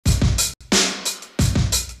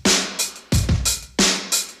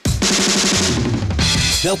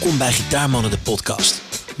Welkom bij Gitaarmannen, de podcast.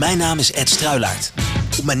 Mijn naam is Struijlaart.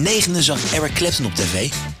 Op mijn 9e zag ik Eric Clapton op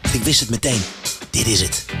tv en ik wist het meteen. Dit is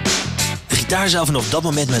het. De gitaar zou vanaf dat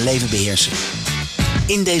moment mijn leven beheersen.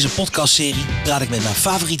 In deze podcastserie praat ik met mijn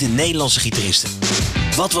favoriete Nederlandse gitaristen.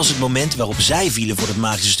 Wat was het moment waarop zij vielen voor het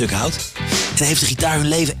magische stuk hout? En heeft de gitaar hun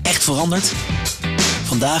leven echt veranderd?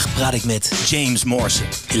 Vandaag praat ik met James Morrison.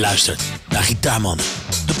 Je luistert naar Gitaarmannen,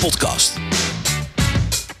 de podcast.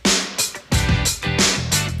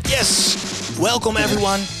 Yes, welcome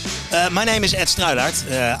everyone. My name is Struijlaart.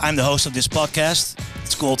 I'm the host of this podcast.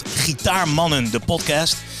 It's called Gitaarmannen, the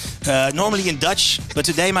podcast. Normally in Dutch, but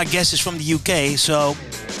today my guest is from the UK, so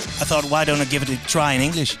I thought, why don't I give it a try in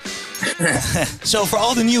English? So for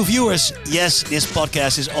all the new viewers, yes, this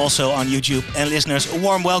podcast is also on YouTube. And listeners, a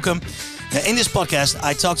warm welcome. In this podcast,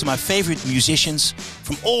 I talk to my favorite musicians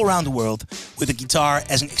from all around the world with a guitar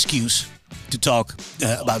as an excuse to talk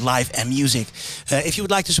about life and music. If you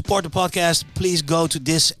would like to support the podcast, please go to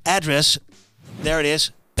this address. There it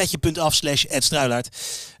is, petje.af/Struijlaart.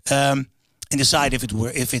 And decide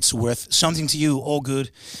if it's worth something to you. All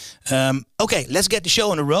good. Okay, let's get the show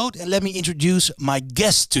on the road and let me introduce my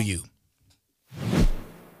guest to you.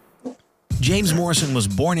 James Morrison was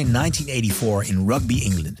born in 1984 in Rugby,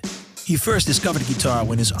 England. He first discovered guitar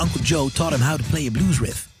when his Uncle Joe taught him how to play a blues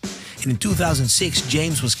riff. And in 2006,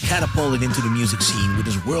 James was catapulted into the music scene with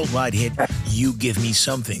his worldwide hit, You Give Me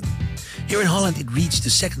Something. Here in Holland, it reached the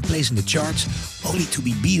second place in the charts, only to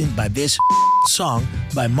be beaten by this song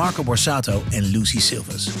by Marco Borsato and Lucy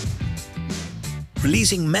Silvas.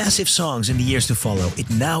 Releasing massive songs in the years to follow, it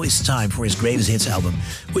now is time for his greatest hits album,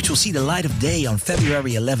 which will see the light of day on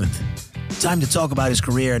February 11th. Time to talk about his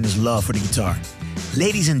career and his love for the guitar.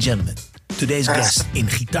 Ladies and gentlemen, today's guest in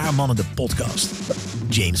Gitaarmannen, the podcast,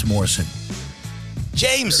 James Morrison.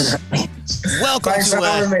 James, welcome. Thanks for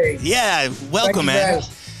having me. Yeah, welcome, man.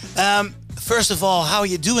 First of all, how are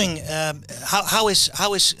you doing? How is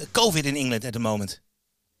COVID in England at the moment?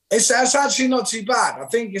 It's actually not too bad. I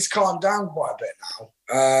think it's calmed down quite a bit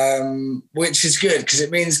now, which is good because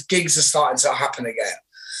it means gigs are starting to happen again.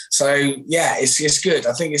 So yeah, it's good.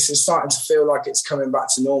 I think it's starting to feel like it's coming back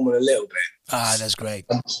to normal a little bit. Ah, that's great.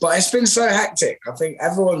 But it's been so hectic. I think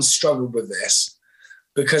everyone's struggled with this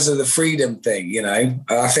because of the freedom thing, you know.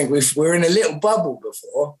 I think we're in a little bubble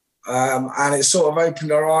before, and it sort of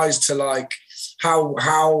opened our eyes to like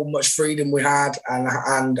how much freedom we had and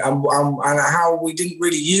how we didn't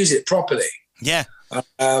really use it properly. Yeah.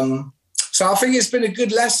 So I think it's been a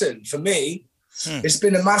good lesson for me. It's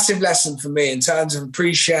been a massive lesson for me in terms of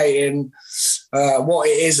appreciating what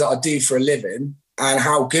it is that I do for a living and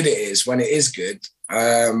how good it is when it is good.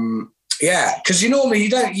 Yeah, because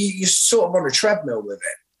you're sort of on a treadmill with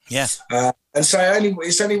it. Yeah. And so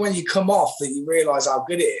it's only when you come off that you realise how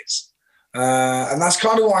good it is. And that's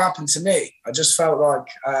kind of what happened to me. I just felt like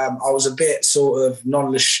I was a bit sort of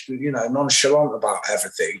nonchalant about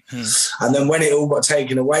everything. And then when it all got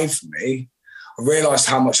taken away from me, I realised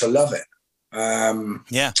how much I love it.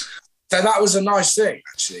 Yeah. So that was a nice thing,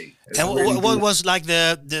 actually. And what was like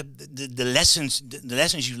the lessons? The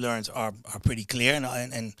lessons you learned are pretty clear, and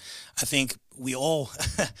I think we all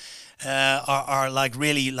are like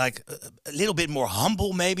really like a little bit more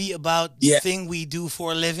humble, maybe, about the thing we do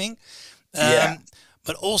for a living.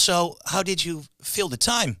 But also, how did you fill the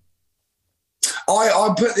time?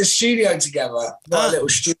 I put this studio together, my little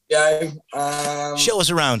studio. Show us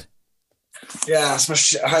around. Yeah, it's my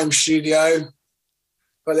home studio.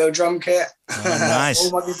 Got a little drum kit. Oh, nice.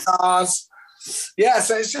 All my guitars. Yeah,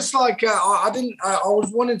 so it's just like I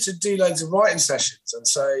was wanting to do loads of writing sessions, and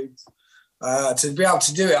so to be able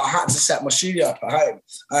to do it, I had to set my studio up at home.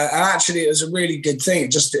 And actually, it was a really good thing.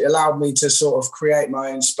 It allowed me to sort of create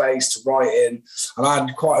my own space to write in, and I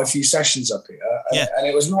had quite a few sessions up here, and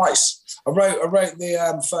it was nice. I wrote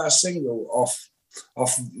the first single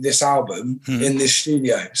off this album in this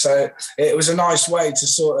studio, so it was a nice way to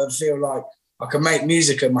sort of feel like I can make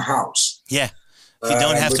music in my house. Yeah, you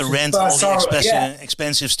don't have to rent all the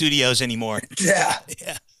expensive studios anymore. Yeah.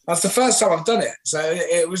 That's the first time I've done it, so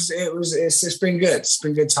it's been good. It's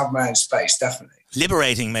been good to have my own space, definitely.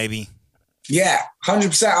 Liberating, maybe. Yeah,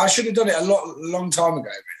 100%. I should have done it a long time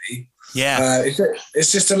ago, really. Yeah.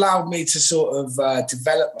 It's just allowed me to sort of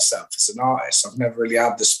develop myself as an artist. I've never really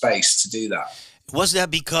had the space to do that. Was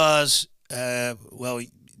that because,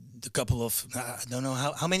 the couple of I don't know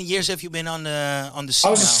how many years have you been on the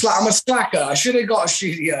scene? I'm a slacker. I should have got a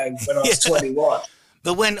studio when I was 21.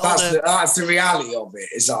 But when that's the reality of it,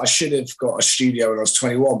 is that I should have got a studio when I was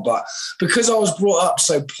 21. But because I was brought up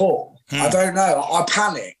so poor, I don't know. I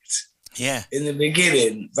panicked. Yeah. In the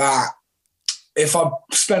beginning that if I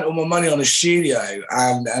spent all my money on a studio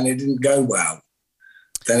and it didn't go well,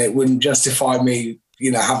 then it wouldn't justify me,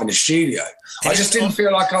 having a studio. I just didn't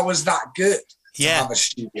feel like I was that good to have a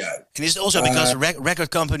studio. And it's also because record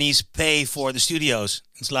companies pay for the studios.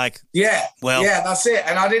 It's like, that's it.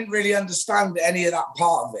 And I didn't really understand any of that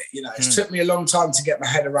part of it. It took me a long time to get my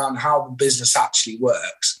head around how the business actually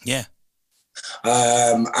works. Yeah.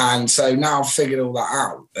 And so now I've figured all that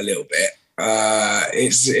out a little bit.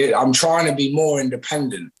 I'm trying to be more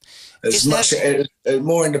independent,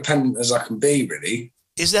 more independent as I can be, really.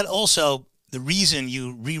 Is that also the reason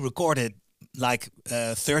you re-recorded like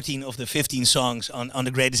 13 of the 15 songs on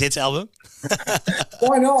the Greatest Hits album?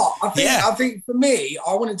 Why not? I think for me,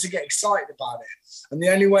 I wanted to get excited about it. And the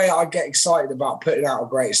only way I get excited about putting out a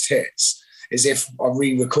Greatest Hits is if I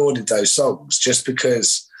re-recorded those songs, just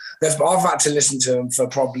because I've had to listen to them for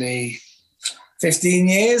probably 15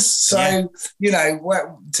 years. So,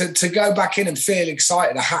 to go back in and feel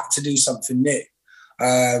excited, I had to do something new.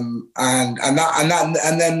 And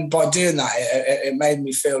then by doing that, it made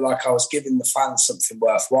me feel like I was giving the fans something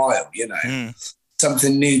worthwhile,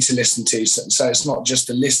 something new to listen to. So it's not just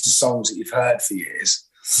a list of songs that you've heard for years.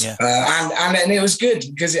 Yeah. And it was good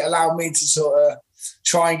because it allowed me to sort of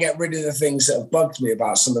try and get rid of the things that have bugged me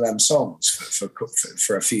about some of them songs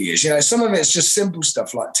for a few years. Some of it's just simple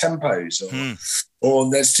stuff like tempos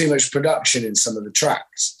or there's too much production in some of the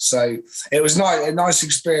tracks. So it was a nice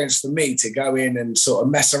experience for me to go in and sort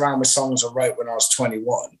of mess around with songs I wrote when I was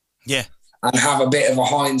 21. Yeah. And have a bit of a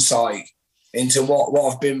hindsight into what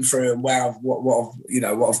I've been through and where what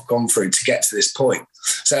I've gone through to get to this point.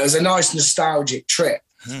 So it was a nice nostalgic trip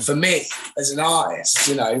for me as an artist,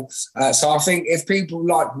 So I think if people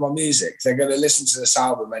like my music, they're going to listen to this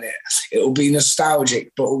album and it will be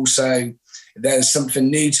nostalgic, but also there's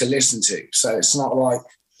something new to listen to. So it's not like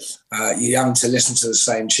you having to listen to the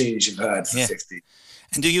same tunes you've heard for 50.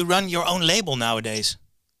 And do you run your own label nowadays?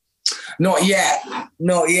 Not yet.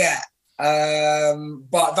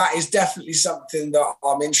 But that is definitely something that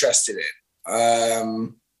I'm interested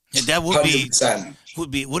in. That would 100%.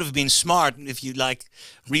 would have been smart if you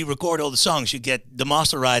re-record all the songs. You get the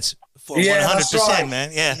master rights for 100%,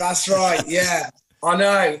 man. Yeah, that's right. Yeah, I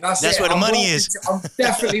know. That's where the money is. I'm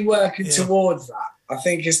definitely working towards that. I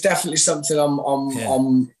think it's definitely something I've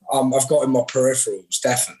got in my peripherals,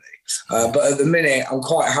 definitely. But at the minute, I'm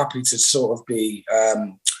quite happy to sort of be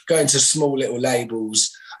going to small little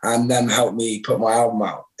labels and them help me put my album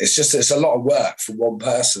out. It's a lot of work for one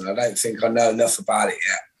person. I don't think I know enough about it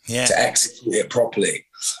yet to execute it properly.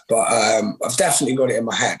 But I've definitely got it in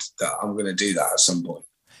my head that I'm going to do that at some point.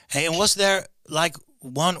 Hey, and was there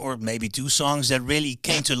one or maybe two songs that really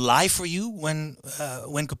came to life for you when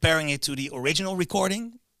comparing it to the original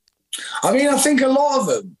recording? I mean, I think a lot of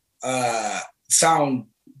them sound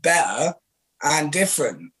better and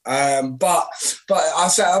different. But I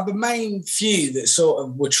said the main few that sort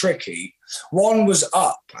of were tricky. One was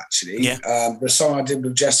Up, actually. Yeah. The song I did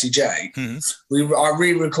with Jessie J. Mm-hmm. I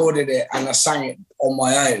re-recorded it and I sang it on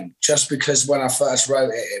my own, just because when I first wrote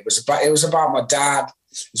it, it was about my dad.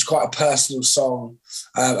 It's quite a personal song,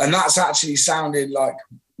 and that's actually sounded like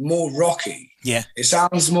more rocky. Yeah, it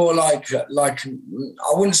sounds more like I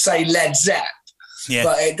wouldn't say Led Zepp,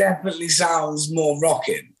 but it definitely sounds more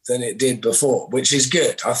rocking than it did before, which is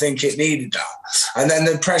good. I think it needed that. And then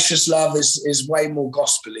the Precious Love is way more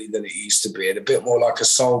gospel-y than it used to be, and a bit more like a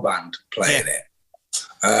soul band playing it.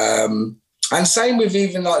 And same with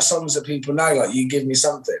even songs that people know, like You Give Me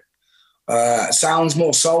Something. Sounds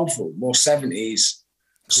more soulful, more 70s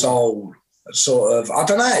soul, sort of. I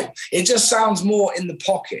don't know. It just sounds more in the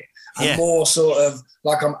pocket and more sort of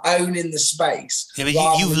like I'm owning the space. Yeah, but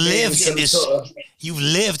you've lived in this. You've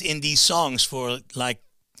lived in these songs for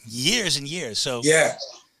years and years. So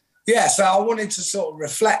so I wanted to sort of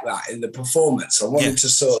reflect that in the performance. I wanted to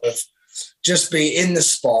sort of just be in the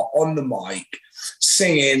spot on the mic,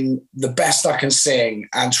 singing the best I can sing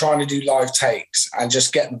and trying to do live takes and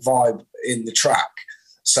just get the vibe in the track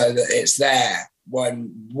so that it's there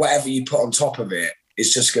when whatever you put on top of it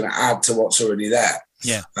is just going to add to what's already there.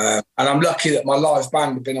 Yeah. And I'm lucky that my live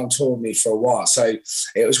band have been on tour with me for a while. So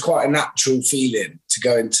it was quite a natural feeling to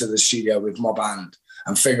go into the studio with my band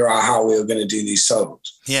and figure out how we were going to do these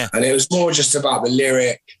songs. Yeah. And it was more just about the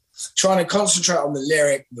lyric, trying to concentrate on the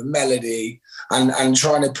lyric, the melody, and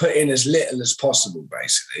trying to put in as little as possible,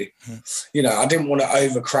 basically. I didn't want to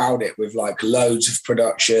overcrowd it with loads of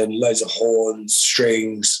production, loads of horns,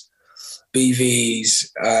 strings, BVs.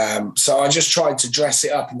 So I just tried to dress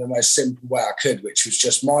it up in the most simple way I could, which was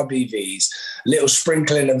just my BVs, a little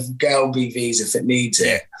sprinkling of girl BVs if it needs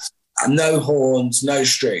it, and no horns, no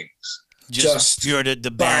strings. Just you're the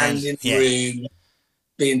band in the room,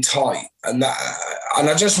 being tight, and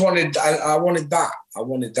I just wanted, I wanted that.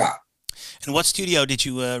 And what studio did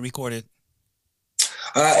you record it?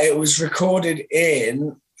 It was recorded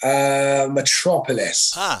in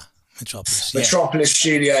Metropolis. Metropolis. Metropolis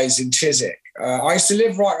Studios in Chiswick. I used to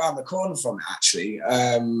live right around the corner from it, actually.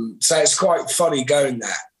 So it's quite funny going there.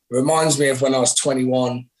 It reminds me of when I was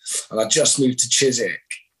 21 and I just moved to Chiswick,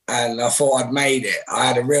 and I thought I'd made it. I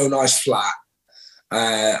had a real nice flat,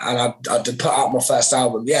 and I'd put out my first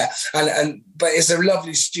album. Yeah, but it's a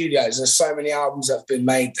lovely studio. There's so many albums that have been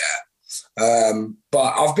made there.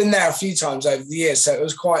 But I've been there a few times over the years, so it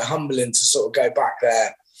was quite humbling to sort of go back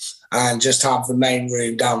there and just have the main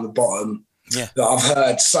room down the bottom. Yeah, that I've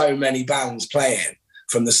heard so many bands playing,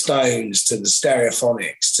 from the Stones to the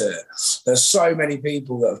Stereophonics to, there's so many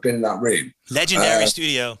people that have been in that room. Legendary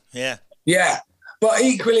studio. Yeah. But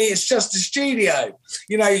equally, it's just a studio.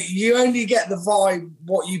 You know, you only get the vibe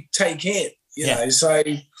what you take in, you know. So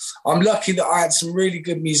I'm lucky that I had some really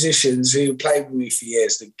good musicians who played with me for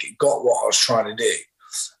years that got what I was trying to do,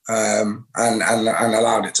 and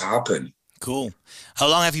allowed it to happen. Cool. How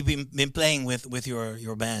long have you been playing with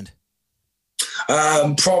your band?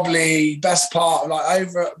 Probably best part,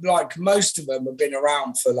 most of them have been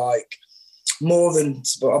around for more than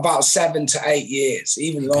about 7 to 8 years,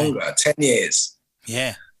 even longer, 10 years.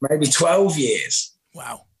 Yeah. Maybe 12 years.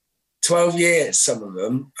 Wow. 12 years, some of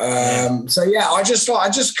them. So yeah, I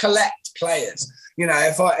just collect players. You know,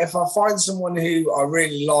 if I find someone who I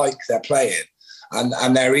really like their playing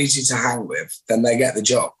and they're easy to hang with, then they get the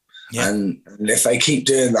job. Yeah. And if they keep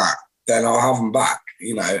doing that, then I'll have them back,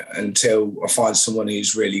 you know, until I find someone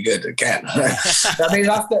who's really good again. I mean,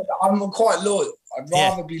 I'm quite loyal. I'd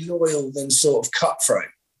rather be loyal than sort of cutthroat.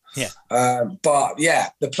 Yeah. But yeah,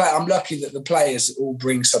 I'm lucky that the players all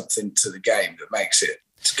bring something to the game that makes it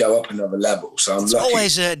to go up another level. So it's lucky.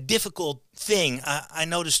 Always a difficult thing. I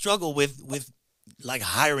know the struggle with like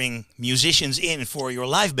hiring musicians in for your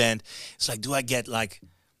live band. It's like, do I get like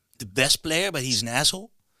the best player, but he's an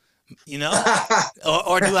asshole? You know,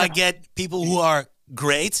 or do I get people who are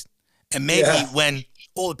great, and maybe when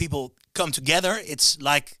all the people come together, it's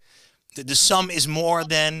like the sum is more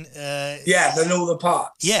than than all the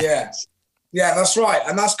parts. Yeah, that's right,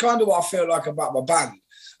 and that's kind of what I feel like about my band.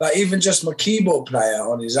 Like even just my keyboard player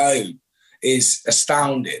on his own is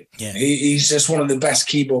astounding. Yeah, he's just one of the best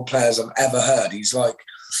keyboard players I've ever heard.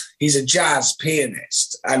 He's a jazz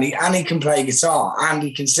pianist, and he can play guitar and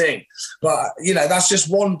he can sing. But, you know, that's just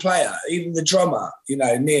one player. Even the drummer, you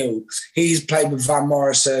know, Neil, he's played with Van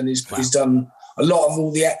Morrison. He's done a lot of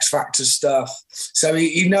all the X Factor stuff. So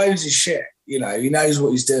he knows his shit, you know, he knows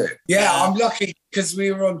what he's doing. Yeah, I'm lucky because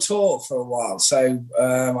we were on tour for a while. So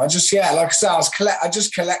I just, like I said, I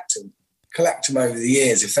just collect them over the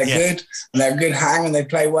years. If they're good and they're a good hang and they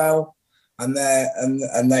play well and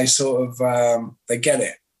they sort of, they get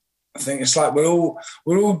it. I think it's like we're all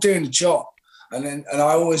doing the job, and I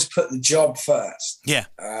always put the job first. Yeah,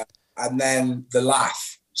 and then the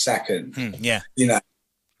laugh second. Yeah, you know,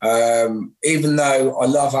 even though I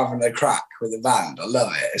love having a crack with a band, I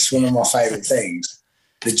love it. It's one of my favourite things.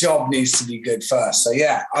 The job needs to be good first. So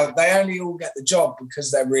yeah, they only all get the job because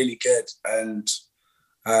they're really good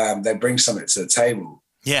and they bring something to the table.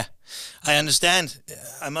 Yeah, I understand.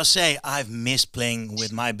 I must say, I've missed playing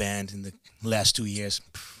with my band in the last 2 years.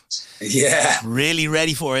 Yeah, really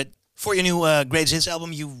ready for it. For your new Greatest Hits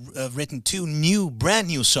album, you've written 2 brand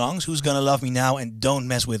new songs, Who's Gonna Love Me Now and Don't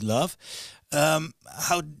Mess With Love.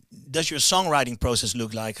 How does your songwriting process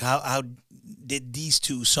look like? How did these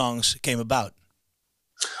 2 songs came about?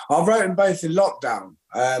 I wrote them both in lockdown.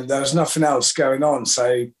 There was nothing else going on,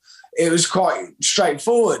 so it was quite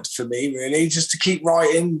straightforward for me, really, just to keep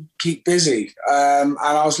writing, keep busy. And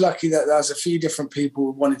I was lucky that there was a few different people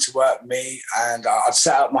who wanted to work with me, and I'd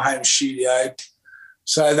set up my home studio.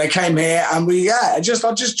 So they came here, and I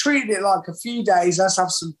just treated it like a few days. Let's have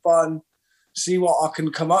some fun, see what I can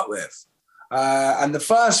come up with. And the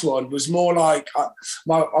first one was more like, I've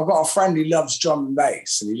got a friend who loves drum and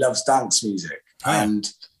bass, and he loves dance music. Oh. And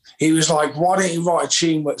he was like, why don't you write a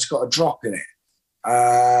tune that's got a drop in it?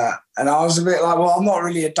 And I was a bit like, well, I'm not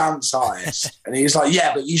really a dance artist. And he was like,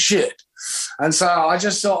 yeah, but you should. And so I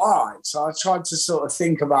just thought, all right. So I tried to sort of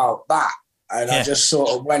think about that. And I just sort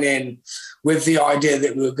of went in with the idea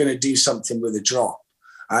that we were going to do something with a drop.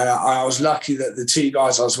 And I was lucky that the 2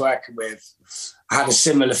 guys I was working with had a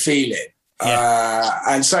similar feeling. Yeah.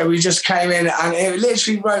 And so we just came in and it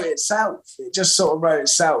literally wrote itself. It just sort of wrote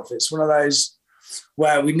itself. It's one of those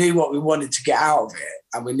where we knew what we wanted to get out of it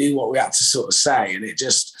and we knew what we had to sort of say. And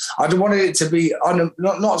I wanted it to be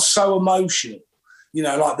not so emotional. you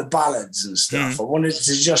know, like the ballads and stuff. I wanted it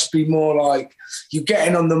to just be more like you're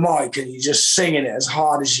getting on the mic and you're just singing it as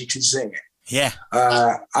hard as you can sing it. Yeah.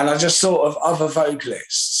 And I just thought of other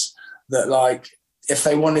vocalists that, like, if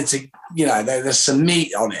they wanted to, you know, there's some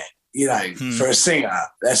meat on it, you know, for a singer,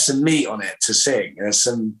 there's some meat on it to sing. There's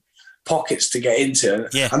some pockets to get into.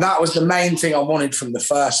 Yeah. And that was the main thing I wanted from the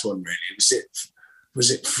first one, really. Was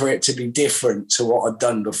it for it to be different to what I'd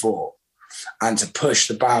done before and to push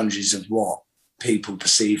the boundaries of what people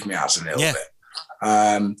perceive me as a little bit.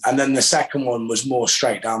 And then the second one was more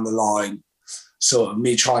straight down the line, sort of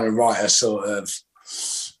me trying to write a sort of,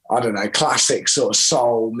 I don't know, classic sort of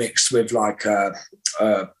soul mixed with like a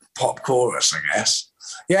pop chorus, I guess.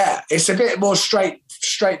 Yeah, it's a bit more straight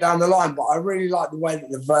down the line, but I really like the way that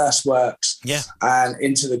the verse works and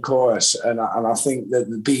into the chorus. And I think that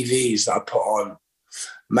the BVs that I put on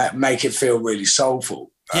make it feel really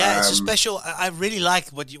soulful. Yeah, it's a special. I really like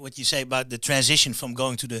what you say about the transition from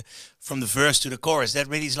going from the verse to the chorus. That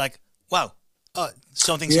really is like, wow,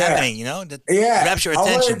 something's happening, you know, that grabs your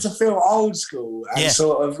attention. I wanted to feel old school and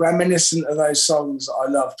sort of reminiscent of those songs that I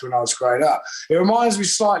loved when I was growing up. It reminds me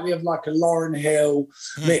slightly of like a Lauryn Hill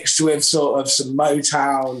mixed with sort of some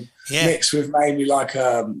Motown, mixed with maybe like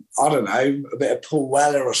I don't know, a bit of Paul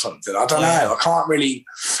Weller or something. I don't know. I can't really.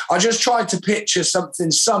 I just tried to picture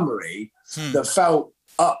something summery that felt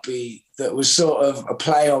upbeat, that was sort of a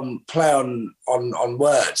play on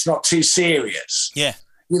words, not too serious. Yeah.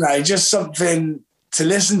 You know, just something to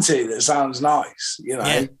listen to that sounds nice, you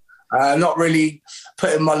know. Not really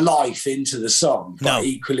putting my life into the song, but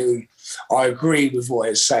equally I agree with what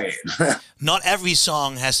it's saying. Not every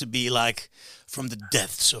song has to be like from the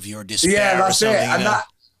depths of your despair. Yeah, that's or something, it.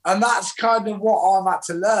 And that's kind of what I've had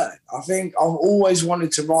to learn. I think I've always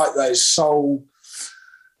wanted to write those soul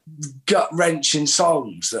gut-wrenching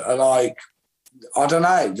songs that are like, I don't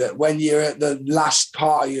know, that when you're at the last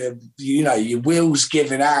part of your will's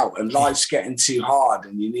giving out and life's getting too hard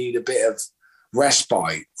and you need a bit of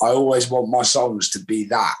respite, I always want my songs to be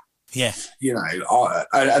that. Yeah. You know,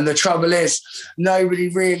 and the trouble is, nobody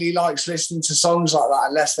really likes listening to songs like that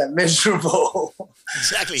unless they're miserable.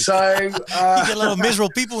 Exactly. So you get a lot of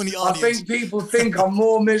miserable people in the audience. I think people think I'm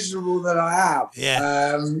more miserable than I am.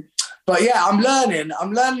 Yeah. But yeah, I'm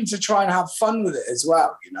learning to try and have fun with it as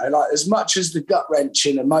well. You know, like as much as the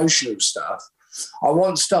gut-wrenching emotional stuff, I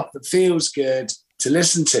want stuff that feels good to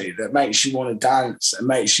listen to, that makes you want to dance and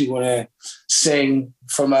makes you want to sing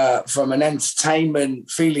from an entertainment,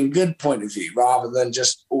 feeling good point of view, rather than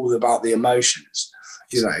just all about the emotions.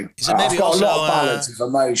 You know, I've got a lot of balance of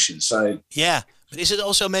emotion. So yeah, but is it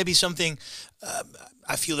also maybe something?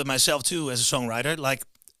 I feel that myself too as a songwriter, like.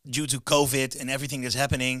 Due to COVID and everything that's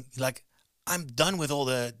happening, like I'm done with all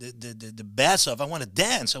the bad stuff. I want to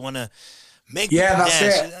dance. I want to make people that's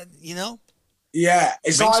dance. it. You know? Yeah,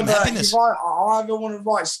 it's either I either want to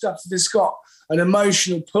write stuff that's got an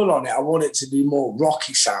emotional pull on it. I want it to be more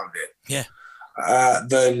rocky sounding,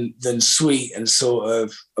 than sweet and sort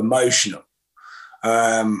of emotional.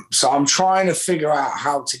 So I'm trying to figure out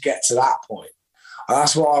how to get to that point. And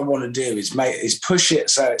that's what I want to do is push it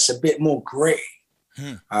so it's a bit more gritty.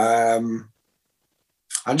 I'm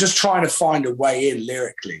just trying to find a way in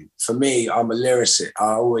lyrically. For me, I'm a lyricist.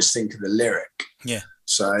 I always think of the lyric. Yeah.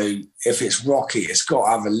 So if it's rocky, it's got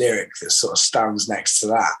to have a lyric that sort of stands next to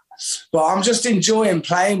that. But I'm just enjoying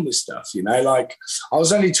playing with stuff, you know, like I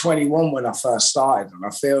was only 21 when I first started, and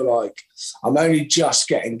I feel like I'm only just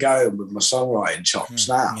getting going with my songwriting chops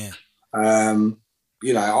now. Yeah.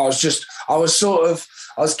 You know, I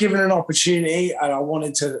was given an opportunity, and I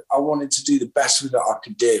wanted to do the best with it I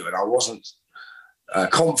could do, and I wasn't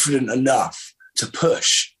confident enough to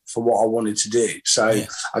push for what I wanted to do. So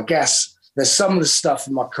I guess there's some of the stuff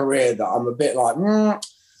in my career that I'm a bit like,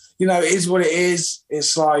 you know, it is what it is.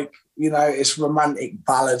 It's like, you know, it's romantic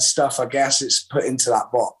ballad stuff. I guess it's put into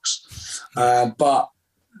that box. But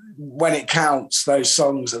when it counts, those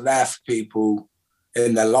songs are there for people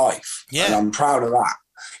in their life. Yeah. And I'm proud of that.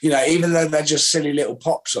 You know, even though they're just silly little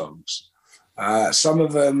pop songs, some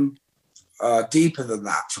of them are deeper than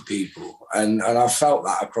that for people. And I've felt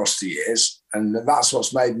that across the years. And that's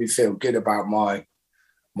what's made me feel good about my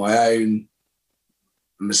own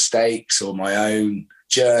mistakes or my own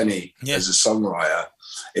journey as a songwriter,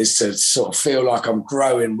 is to sort of feel like I'm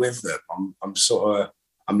growing with them.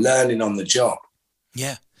 I'm learning on the job.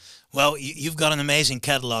 Yeah. Well, you've got an amazing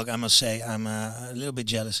catalog, I must say. I'm a little bit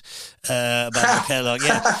jealous about your catalog.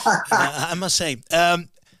 Yeah, I must say.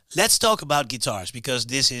 Let's talk about guitars, because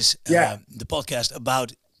this is the podcast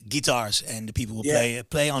about guitars and the people who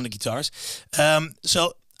play on the guitars.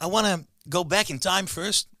 So I want to go back in time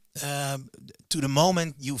first to the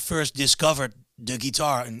moment you first discovered the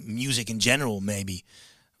guitar and music in general, maybe.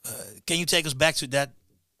 Can you take us back to that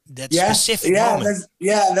specific moment?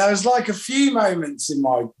 There was like a few moments in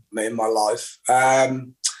my life.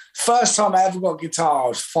 First time I ever got a guitar, I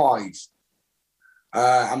was 5.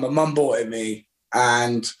 And my mum bought it me,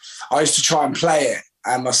 and I used to try and play it.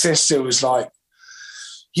 And my sister was like,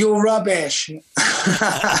 "You're rubbish."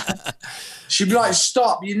 She'd be like,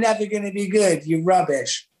 "Stop, you're never going to be good. You're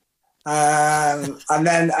rubbish." And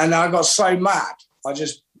I got so mad. I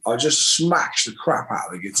just smashed the crap out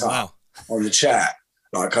of the guitar on the chair.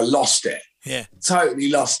 Like, I lost it. Yeah. Totally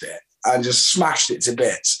lost it. And just smashed it to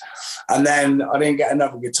bits. And then I didn't get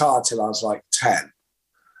another guitar till I was like 10.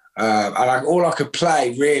 All I could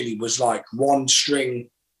play really was like one string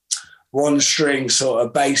sort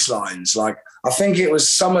of bass lines. Like, I think it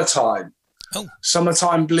was Summertime. Oh.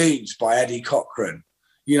 Summertime Blues by Eddie Cochran.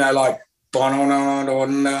 You know, like, that's what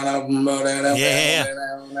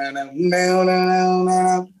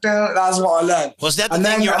I learned. Was that the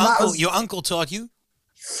thing your uncle taught you?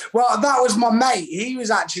 Well, that was my mate. He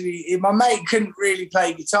was actually, my mate couldn't really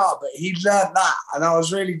play guitar, but he learned that. And I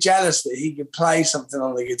was really jealous that he could play something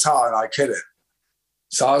on the guitar and I couldn't.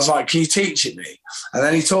 So I was like, "Can you teach it me?" And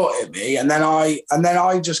then he taught it me. And then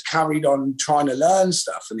I just carried on trying to learn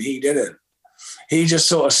stuff, and he didn't. He just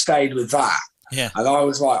sort of stayed with that. Yeah. And I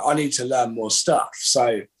was like, I need to learn more stuff.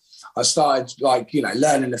 So I started, like, you know,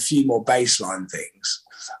 learning a few more bassline things,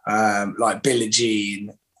 like Billie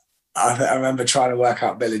Jean. I remember trying to work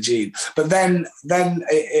out Billie Jean. But then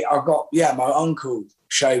my uncle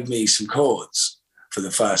showed me some chords for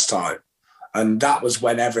the first time. And that was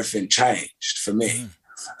when everything changed for me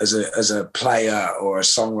as a player or a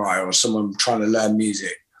songwriter or someone trying to learn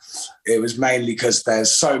music. It was mainly because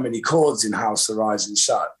there's so many chords in House of the Rising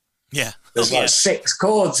Sun. Yeah. There's 6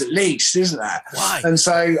 chords at least, isn't there? Why? And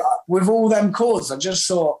so with all them chords, I just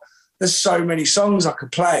thought, there's so many songs I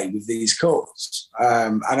could play with these chords.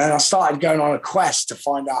 And then I started going on a quest to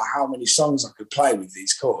find out how many songs I could play with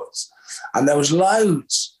these chords. And there was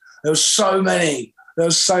loads. There was so many.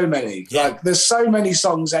 Yeah. Like, there's so many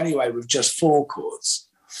songs anyway with just 4 chords.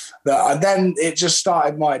 Then it just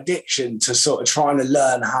started my addiction to sort of trying to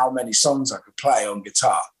learn how many songs I could play on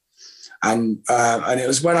guitar. And it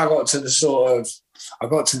was when I got to the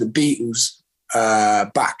Beatles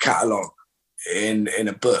back catalogue in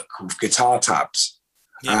a book called Guitar Tabs.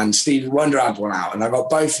 Yeah. And Stevie Wonder had one out, and I got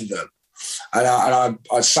both of them. And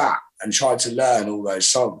I sat and tried to learn all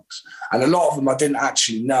those songs. And a lot of them I didn't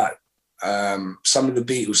actually know. Some of the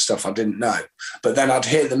Beatles stuff I didn't know. But then I'd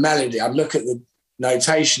hear the melody. I'd look at the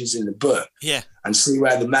notations in the book and see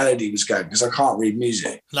where the melody was going, because I can't read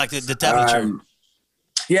music. Like the tablature.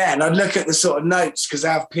 Yeah, and I'd look at the sort of notes, because they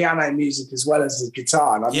have piano music as well as the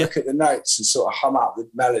guitar, and I'd look at the notes and sort of hum out the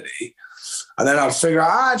melody. And then I'd figure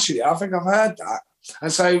out, actually, I think I've heard that.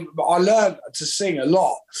 And so I learned to sing a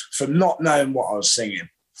lot from not knowing what I was singing.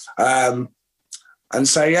 And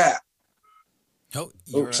so, yeah. Oh,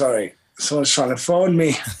 sorry. Someone's trying to phone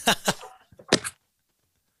me.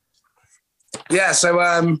 Yeah, so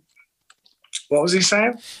what was he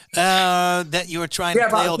saying? That you were trying to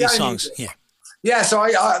play all these songs. Yeah, so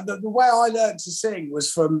the way I learned to sing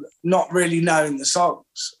was from not really knowing the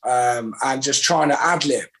songs and just trying to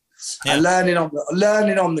ad-lib. Yeah. And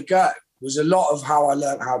learning on the go was a lot of how I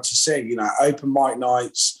learned how to sing. You know, open mic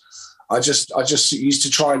nights. I just used to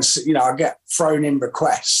try and, you know, I get thrown in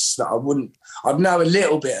requests that I'd know a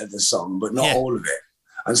little bit of the song, but not all of it.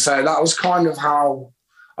 And so that was kind of how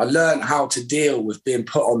I learned how to deal with being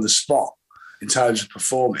put on the spot in terms of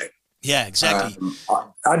performing. Yeah, exactly.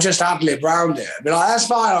 I just ad-lib around it. I'd be like, that's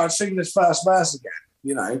fine, I'd sing this first verse again,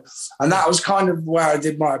 you know. And that was kind of where I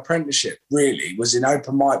did my apprenticeship, really, was in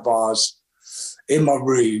open mic bars in my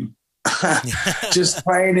room, just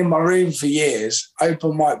playing in my room for years,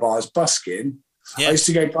 open mic bars, busking. Yeah. I used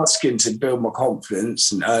to go busking to build my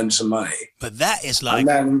confidence and earn some money. But that is like,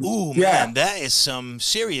 man, that is some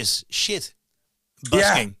serious shit.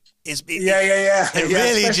 Busking. Yeah. It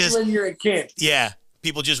really especially just, when you're a kid. Yeah.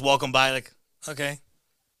 People just walking by like, okay.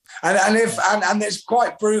 And it's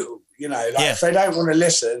quite brutal, you know, like if they don't want to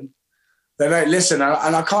listen, they don't listen.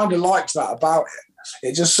 And I kind of liked that about it.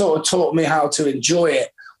 It just sort of taught me how to enjoy it,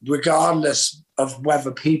 regardless of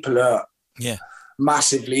whether people are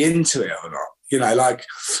massively into it or not. You know, like,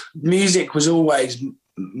 music was always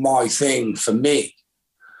my thing for me.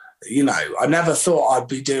 You know, I never thought I'd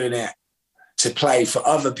be doing it to play for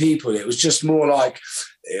other people. It was just more like,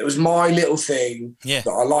 it was my little thing that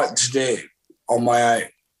I liked to do on my own,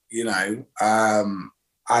 you know.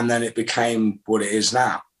 And then it became what it is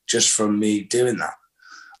now, just from me doing that.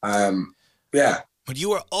 But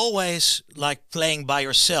you were always like playing by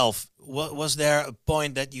yourself. Was there a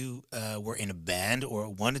point that you were in a band or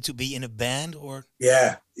wanted to be in a band? Or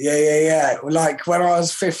Yeah. Like when I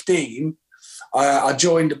was 15, I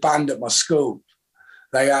joined a band at my school.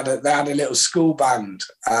 They had a little school band,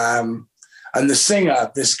 and the singer,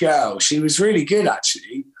 this girl, she was really good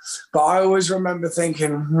actually. But I always remember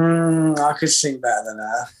thinking, I could sing better than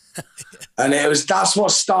her. And that's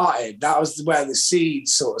what started. That was where the seed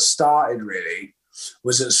sort of started, really,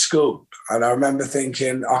 was at school. And I remember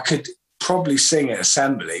thinking I could probably sing at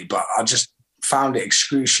assembly, but I just found it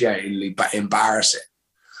excruciatingly embarrassing.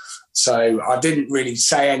 So I didn't really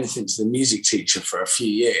say anything to the music teacher for a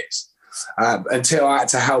few years until I had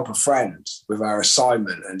to help a friend with her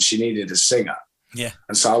assignment and she needed a singer. Yeah.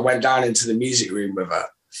 And so I went down into the music room with her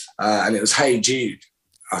and it was Hey Jude,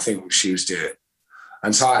 I think what she was doing.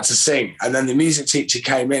 And so I had to sing. And then the music teacher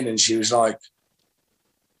came in and she was like,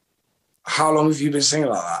 how long have you been singing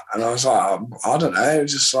like that? And I was like, I don't know.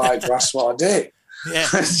 Just like, that's what I do. Yeah.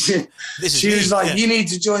 she was like, you need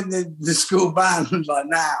to join the school band like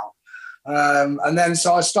now. And then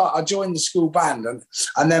so I joined the school band.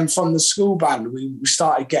 And then from the school band, we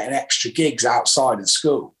started getting extra gigs outside of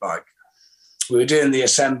school. Like we were doing the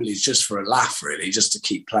assemblies just for a laugh, really, just to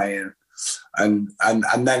keep playing. And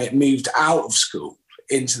then it moved out of school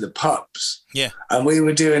into the pubs. Yeah. And we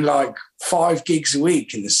were doing like 5 gigs a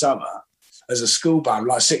week in the summer as a school band,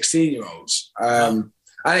 like 16-year-olds. And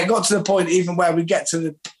it got to the point even where we get to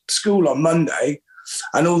the school on Monday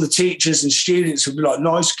and all the teachers and students would be like,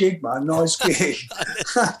 nice gig, man, nice gig.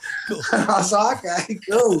 Cool. And I was like, okay,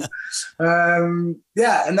 cool.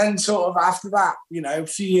 Yeah, and then sort of after that, a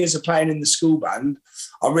few years of playing in the school band,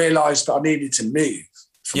 I realised that I needed to move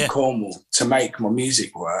from Cornwall to make my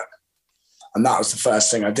music work. And that was the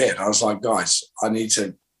first thing I did. I was like, guys, I need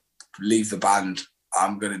to leave the band.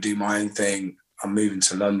 I'm going to do my own thing. I'm moving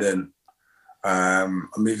to London. I'm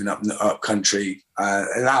moving up country.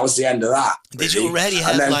 And that was the end of that. Really. Did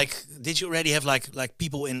you already have like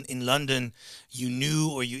people in London you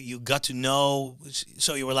knew or you got to know?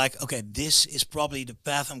 So you were like, okay, this is probably the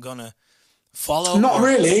path I'm going to follow? Not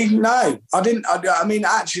really, no. I didn't. I mean,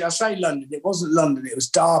 actually, I say London. It wasn't London. It was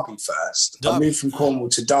Derby first. Derby. I moved from Cornwall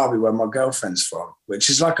to Derby, where my girlfriend's from, which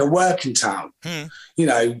is like a working town.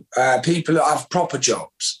 People that have proper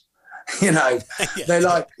jobs.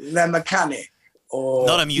 They're mechanic or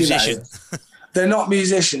not a musician. They're not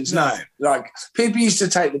musicians. No, like people used to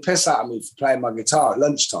take the piss out of me for playing my guitar at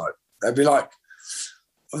lunchtime. They'd be like,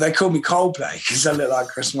 they called me Coldplay because I look like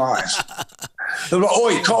Chris Myers. They were like,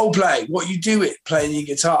 oi, Coldplay, what you do it playing your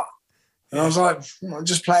guitar? And I was like, I'm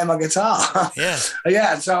just playing my guitar. Yeah.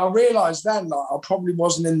 Yeah, so I realised then like, I probably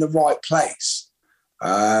wasn't in the right place.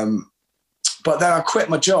 But then I quit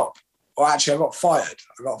my job. Or actually, I got fired.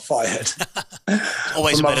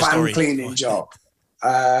 Always from a my better van story. cleaning job.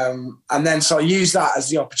 And then so I used that as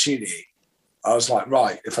the opportunity. I was like,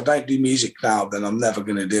 right, if I don't do music now, then I'm never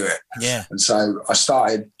going to do it. Yeah. And so I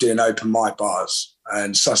started doing open mic bars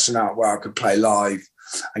and sussing out where I could play live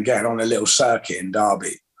and getting on a little circuit in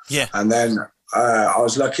Derby. Yeah. And then I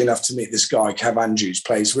was lucky enough to meet this guy, Kev Andrews,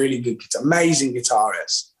 plays really good guitar, amazing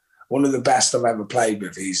guitarist. One of the best I've ever played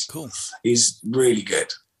with. He's really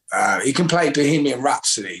good. He can play Bohemian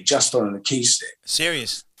Rhapsody just on an acoustic.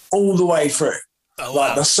 Serious? All the way through. Oh, like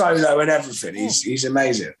wow. the solo and everything. He's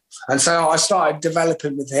amazing. And so I started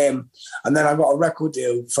developing with him. And then I got a record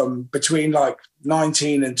deal from between like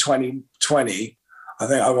 19 and 2020. I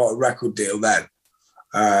think I got a record deal then.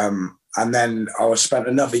 And then I spent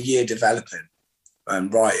another year developing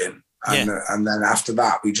and writing. And then after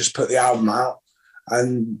that, we just put the album out.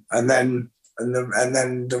 And then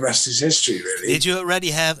the rest is history, really. Did you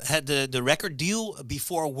already had the record deal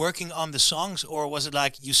before working on the songs, or was it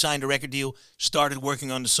like you signed a record deal, started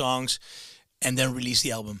working on the songs, and then released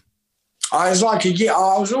the album? I was like a year.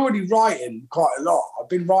 I was already writing quite a lot. I've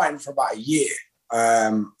been writing for about a year,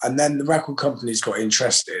 and then the record companies got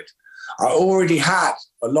interested. I already had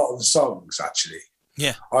a lot of the songs, actually.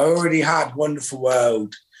 Yeah. I already had Wonderful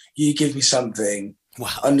World, You Give Me Something, wow.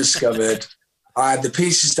 Undiscovered. I had The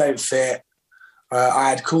Pieces Don't Fit. I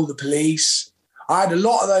had Call the Police. I had a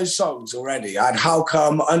lot of those songs already. I had How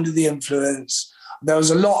Come, Under the Influence. There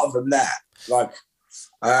was a lot of them there. Like,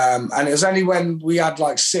 and it was only when we had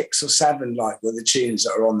like 6 or 7 like with the tunes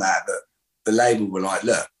that are on there that the label were like,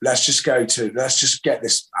 look, let's just get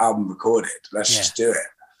this album recorded. Let's just do it.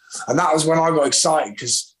 And that was when I got excited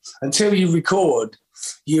because until you record,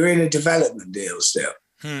 you're in a development deal still.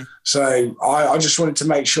 So I just wanted to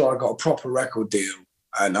make sure I got a proper record deal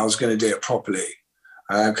and I was going to do it properly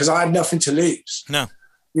because I had nothing to lose. No.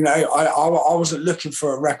 You know, I wasn't looking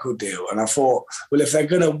for a record deal, and I thought, well, if they're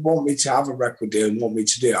going to want me to have a record deal and want me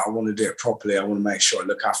to do it, I want to do it properly. I want to make sure I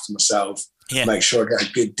look after myself, make sure I get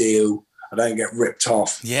a good deal, I don't get ripped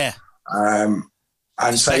off. Yeah. And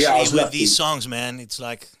especially so, I was with lucky. these songs, man, it's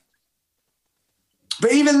like.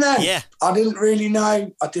 But even then, I didn't really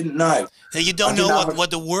know. I didn't know. You don't know what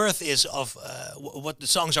the worth is of what the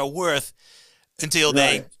songs are worth until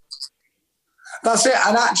they. That's it.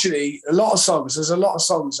 And actually, there's a lot of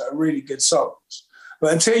songs that are really good songs.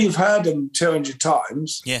 But until you've heard them 200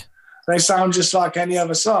 times, they sound just like any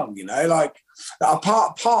other song, you know? Like, a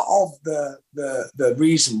part of the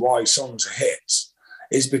reason why songs are hits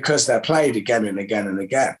is because they're played again and again and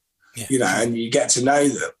again, you know, and you get to know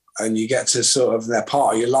them and you get to sort of, they're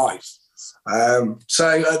part of your life. So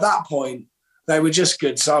at that point, they were just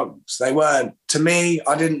good songs. They weren't, to me,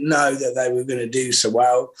 I didn't know that they were going to do so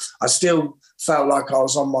well. I still felt like I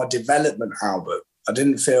was on my development album. I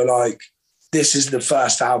didn't feel like this is the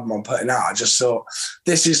first album I'm putting out. I just thought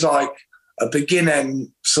this is like a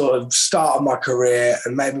beginning sort of start of my career.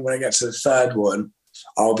 And maybe when I get to the third one,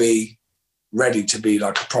 I'll be ready to be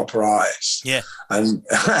like a proper artist. Yeah. And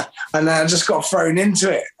then I just got thrown into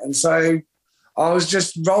it. And so I was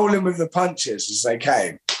just rolling with the punches as they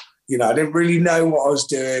came. You know, I didn't really know what I was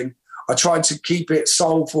doing. I tried to keep it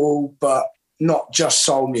soulful, but not just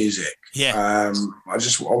soul music. Yeah. I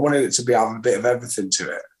wanted it to have a bit of everything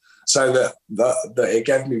to it, so that it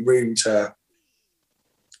gave me room to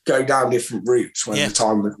go down different routes when the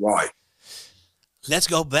time was right. Let's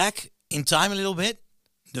go back in time a little bit.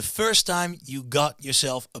 The first time you got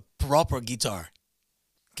yourself a proper guitar.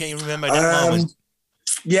 Can you remember that moment?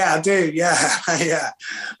 Yeah, I do. Yeah, yeah.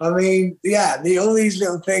 I mean, all these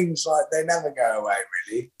little things, like, they never go away,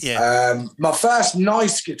 really. Yeah. My first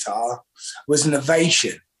nice guitar was an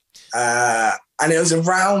Ovation, and it was a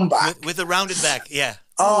round back. With a rounded back, yeah.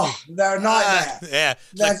 Oh, they're a nightmare. Yeah.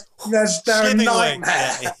 They're a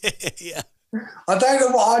nightmare. Yeah. I don't know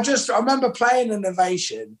what, I remember playing an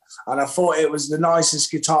Ovation, and I thought it was the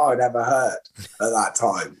nicest guitar I'd ever heard at that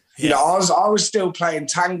time. You know, I was still playing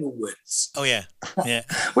Tanglewoods. Oh, yeah. Yeah.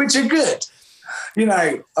 Which are good, you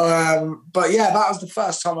know. But yeah, that was the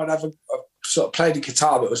first time I'd ever sort of played a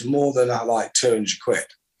guitar that was more than like 200 quid.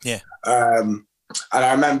 Yeah. And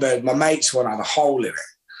I remember my mate's one had a hole in it.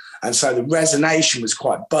 And so the resonation was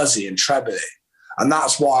quite buzzy and trebly. And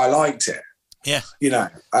that's why I liked it. Yeah. You know,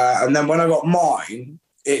 and then when I got mine,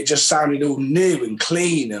 it just sounded all new and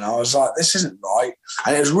clean. And I was like, this isn't right.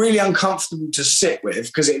 And it was really uncomfortable to sit with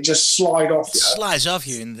because it just slides off you. Slides off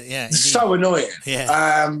you. It's so annoying.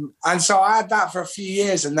 Yeah. And so I had that for a few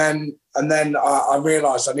years. And then I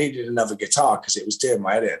realised I needed another guitar because it was doing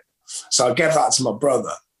my head in. So I gave that to my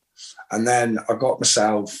brother. And then I got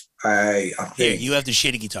myself Here, you have the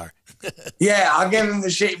shitty guitar. Yeah, I gave him the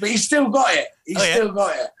shit, but he still got it. Still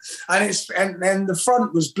got it. And then the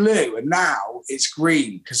front was blue, and now it's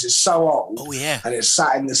green because it's so old. Oh, yeah. And it's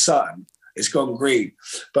sat in the sun. It's gone green.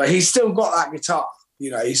 But he's still got that guitar.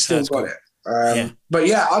 You know, he's still got it. But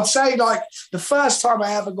yeah, I'd say like the first time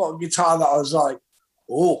I ever got a guitar that I was like,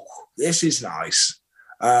 oh, this is nice,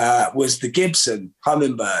 was the Gibson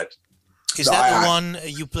Hummingbird. Is that the one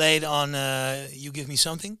you played on You Give Me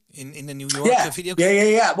Something in the New York video?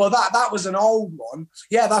 Yeah. Well, that was an old one.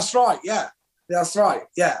 Yeah, that's right. Yeah, that's right.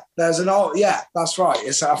 Yeah, there's an old. Yeah, that's right.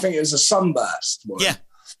 I think it was a Sunburst one. Yeah.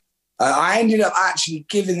 I ended up actually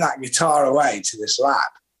giving that guitar away to this lad.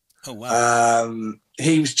 Oh, wow.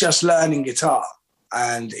 He was just learning guitar,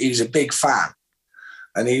 and he was a big fan.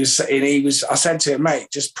 And he was. I said to him, mate,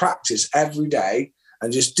 just practice every day.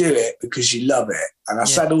 And just do it because you love it. And I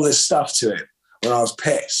said all this stuff to him when I was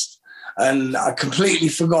pissed. And I completely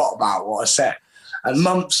forgot about what I said. And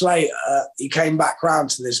months later, he came back round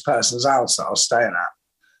to this person's house that I was staying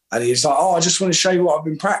at. And he was like, oh, I just want to show you what I've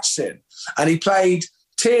been practicing. And he played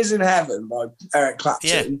Tears in Heaven by Eric Clapton.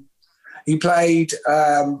 Yeah. He played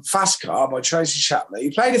Fast Car by Tracy Chapman. He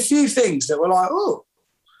played a few things that were like, oh,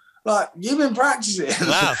 like, you've been practicing.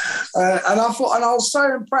 Wow. And I was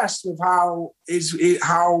so impressed with how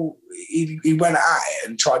he went at it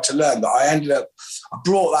and tried to learn that I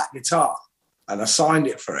brought that guitar and I signed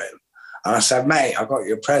it for him. And I said, mate, I got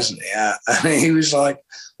you a present here. And he was like,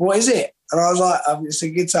 what is it? And I was like, it's a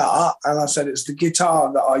guitar. And I said, it's the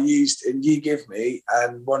guitar that I used in You Give Me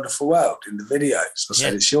and Wonderful World in the videos. I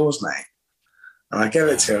said, it's yours, mate. And I gave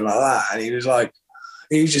it to him like that. And he was like,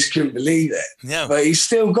 he just couldn't believe it. Yeah. But he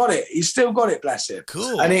still got it. He still got it, bless him.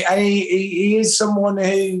 Cool. And he is someone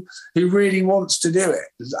who really wants to do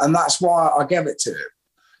it. And that's why I gave it to him.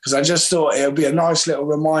 Because I just thought it would be a nice little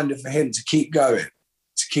reminder for him to keep going,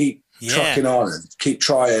 to keep trucking on and keep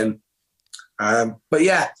trying. But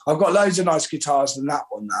yeah, I've got loads of nice guitars than that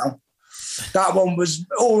one now. That one was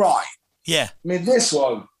all right. Yeah. I mean, this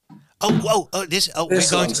one. This we're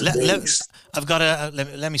going to. I've got a.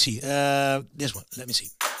 Let me see. This one. Let me see.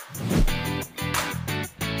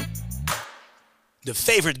 The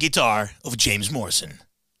favorite guitar of James Morrison.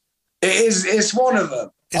 It's one of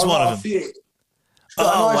them. It's one of them. It's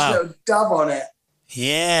got a nice little dub on it.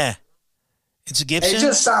 Yeah. It's a Gibson. It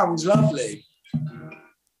just sounds lovely.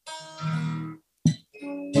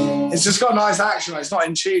 It's just got a nice action. It's not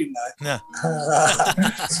in tune though. No.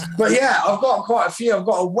 But yeah, I've got quite a few. I've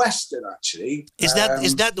got a Western actually. Is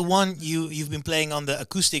that the one you've been playing on the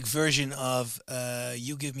acoustic version of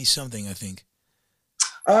You Give Me Something, I think?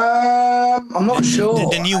 I'm not sure.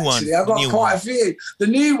 The new one. I've got quite a few. The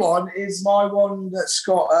new one is my one that's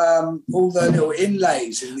got all the little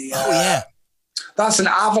inlays in the. Yeah. That's an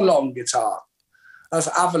Avalon guitar. That's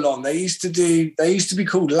Avalon. They used to be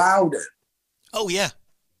called Loudon. Oh yeah.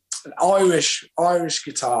 An Irish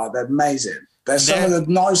guitar. They're amazing. They're some of the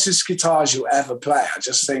nicest guitars you'll ever play. I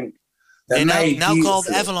just think they're now called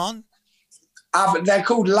Avalon. They're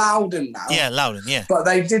called Loudon now. Yeah, Loudon. Yeah. But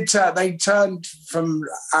they turned from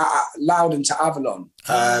Loudon to Avalon.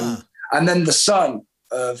 And then the son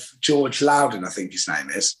of George Loudon, I think his name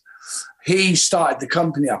is, he started the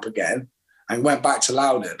company up again and went back to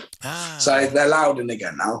Loudon. So they're Loudon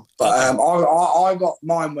again now. But I got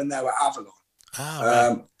mine when they were Avalon.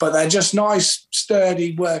 But they're just nice,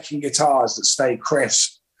 sturdy working guitars that stay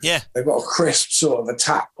crisp. Yeah. They've got a crisp sort of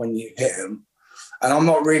attack when you hit them. And I'm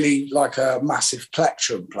not really like a massive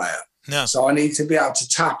plectrum player. No. So I need to be able to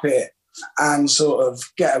tap it and sort of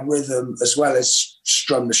get a rhythm as well as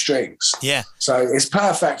strum the strings. Yeah. So it's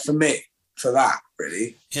perfect for me for that,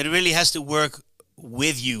 really. It really has to work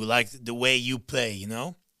with you, like the way you play, you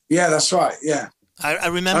know? Yeah, that's right. Yeah. I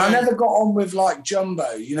remember. And I never got on with like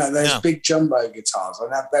jumbo, you know, those big jumbo guitars.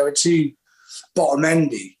 They were too bottom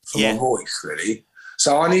endy for my voice, really.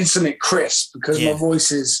 So I need something crisp because my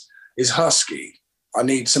voice is husky. I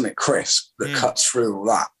need something crisp that cuts through all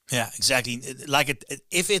that. Yeah, exactly. Like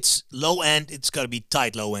if it's low end, it's got to be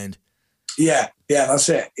tight low end. Yeah, that's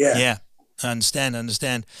it. Yeah. Yeah, I understand.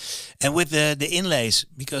 And with the inlays,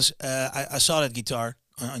 because I saw that guitar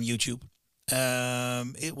on YouTube.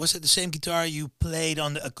 Was it the same guitar you played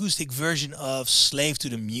on the acoustic version of Slave to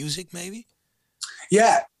the Music, maybe?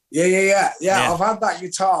 Yeah. I've had that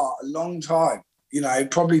guitar a long time, you know,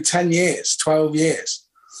 probably 10 years, 12 years.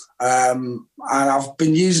 And I've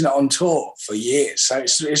been using it on tour for years. So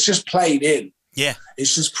it's just played in. Yeah.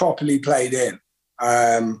 It's just properly played in.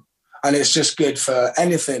 And it's just good for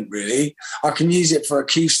anything, really. I can use it for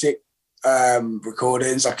acoustic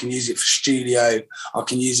recordings. I can use it for studio. I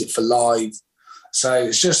can use it for live. So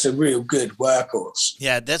it's just a real good workhorse.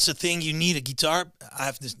 Yeah, that's the thing. You need a guitar. I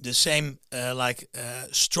have the same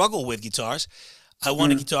struggle with guitars. I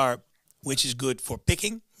want a guitar which is good for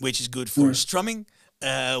picking, which is good for strumming,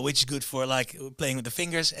 which is good for like playing with the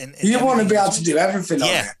fingers. And you want to be able to do everything on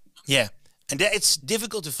it. Yeah. And it's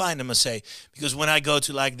difficult to find, I must say, because when I go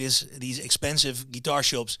to like these expensive guitar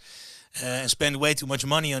shops and spend way too much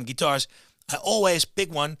money on guitars, I always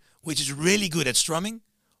pick one which is really good at strumming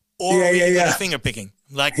or really good at finger picking.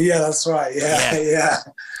 Like that's right. Yeah.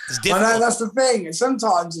 It's difficult. I know, that's the thing. And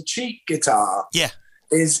sometimes a cheap guitar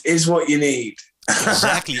is what you need.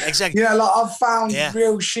 Exactly. You know, like I've found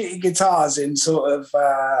real shitty guitars in sort of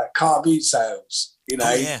car boot sales. You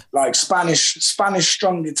know, like Spanish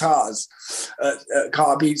strung guitars at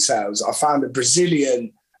car boot sales. I found a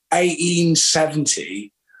Brazilian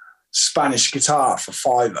 1870 Spanish guitar for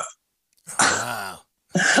 £5. Wow.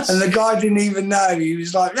 And the guy didn't even know. He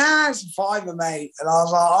was like, "Nah, it's a £5, mate." And I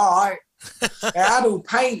was like, "All right." It had all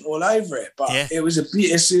paint all over it, but it was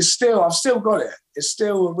it's still, I've still got it. It's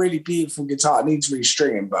still a really beautiful guitar. It needs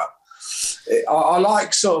restringing, but I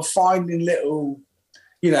like sort of finding little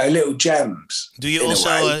gems. Do you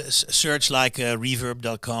also search like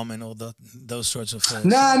reverb.com and all those sorts of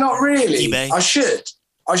No, not really. eBay? I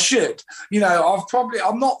should. You know,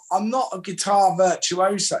 I'm not a guitar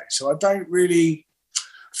virtuoso, so I don't really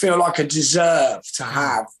feel like I deserve to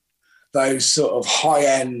have those sort of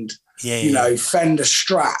high-end, you know, Fender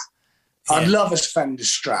Strat. I'd love a Fender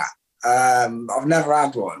Strat. I've never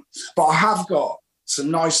had one, but I have got some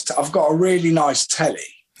nice. I've got a really nice telly.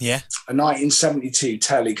 Yeah, a 1972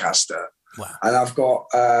 Telecaster. Wow. And I've got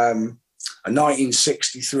a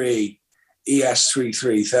 1963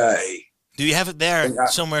 ES3330. Do you have it there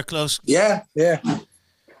somewhere close? Yeah.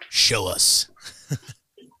 Show us.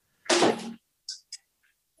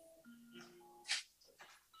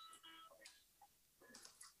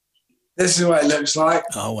 This is what it looks like.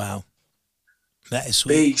 Oh wow, that is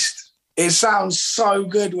sweet. Beast. It sounds so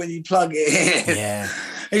good when you plug it in. Yeah.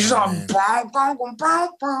 It's just like,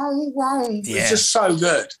 it's just so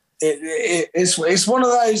good. It's one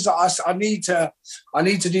of those that I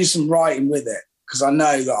need to do some writing with it, because I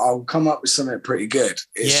know that I'll come up with something pretty good.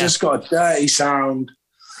 It's just got a dirty sound.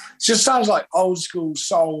 It just sounds like old school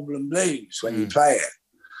soul and blues when you play it.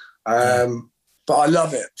 But I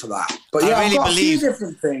love it for that. But yeah, I've got a few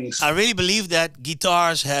different things. I really believe that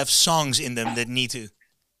guitars have songs in them that need to.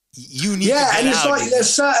 You need to Yeah, get and it's out. like there's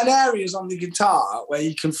certain areas on the guitar where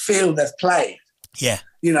you can feel they've played. Yeah.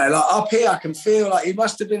 You know, like up here, I can feel like he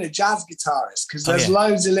must have been a jazz guitarist, because there's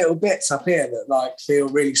loads of little bits up here that like feel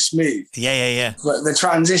really smooth. Yeah. But the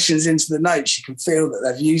transitions into the notes, you can feel that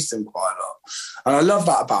they've used them quite a lot. And I love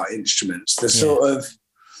that about instruments, the sort of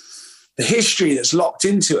the history that's locked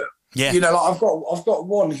into it. Yeah. You know, like I've got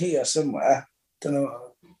one here somewhere. Don't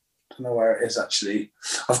know where it is actually.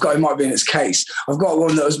 It might be in its case. I've got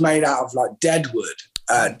one that was made out of like dead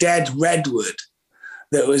redwood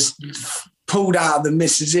that was pulled out of the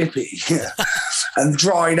Mississippi and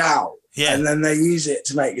dried out. Yeah. And then they use it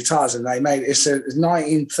to make guitars, and they made it's a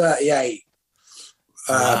 1938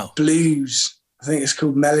 blues. I think it's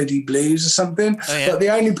called Melody Blues or something. Oh, yeah. But the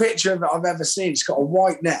only picture of it I've ever seen, it's got a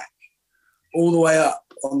white neck all the way up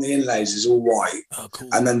on the inlays is all white. Oh, cool.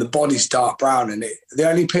 And then the body's dark brown. And the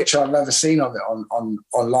only picture I've ever seen of it on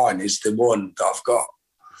online is the one that I've got.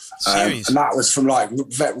 And that was from like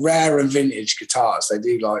rare and vintage guitars. They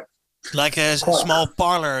do like a small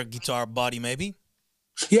parlor guitar body, maybe.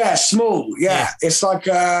 Yeah, small. Yeah, it's like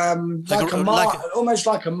almost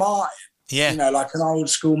like a Martin. Yeah, you know, like an old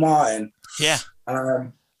school Martin. Yeah.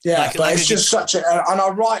 But it's just such a, and I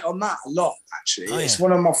write on that a lot, actually. It's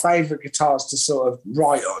one of my favourite guitars to sort of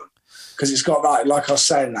write on, because it's got that, like I was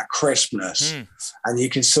saying, that crispness, and you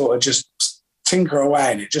can sort of just tinker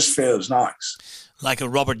away and it just feels nice. Like a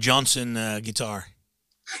Robert Johnson guitar.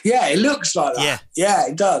 Yeah, it looks like that. Yeah,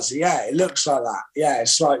 it does. Yeah, it looks like that. Yeah,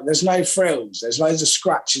 it's like there's no frills. There's loads of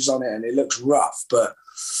scratches on it and it looks rough, but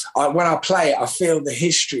when I play it, I feel the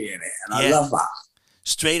history in it, and I love that.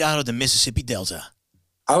 Straight out of the Mississippi Delta.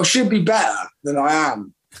 I should be better than I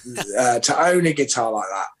am to own a guitar like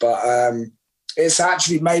that, but it's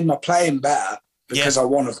actually made my playing better because I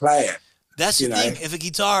want to play it. That's the thing. If a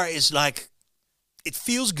guitar is like, it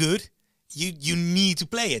feels good, you need to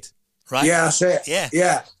play it, right? Yeah, that's it.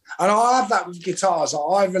 Yeah. And I have that with guitars. I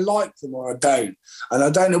either like them or I don't. And I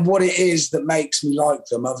don't know what it is that makes me like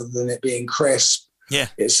them other than it being crisp. Yeah,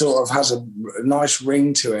 it sort of has a nice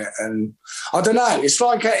ring to it, and I don't know. It's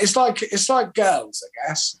like girls, I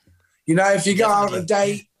guess. You know, if you go out on a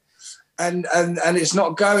date and it's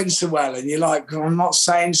not going so well, and you're like, I'm not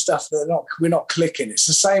saying stuff that we're not clicking. It's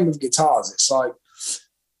the same with guitars. It's like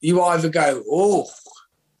you either go, oh,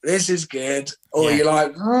 this is good, or you're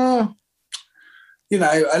like, oh. You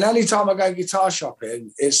know. And any time I go guitar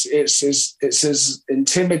shopping, it's as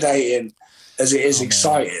intimidating as it is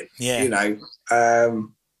exciting. Yeah, you know.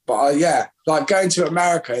 But like going to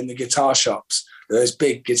America in the guitar shops, those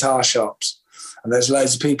big guitar shops, and there's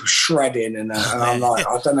loads of people shredding, and I'm like,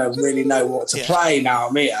 I don't really know what to play now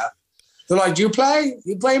I'm here. They're like, do you play?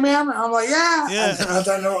 You play, man? I'm like, yeah. And I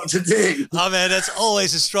don't know what to do. Oh man, that's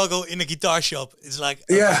always a struggle in a guitar shop. It's like,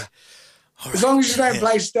 okay. Right. As long as you don't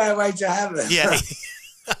play Stairway to Heaven. Yeah.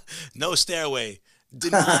 No Stairway.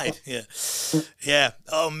 Denied. Yeah.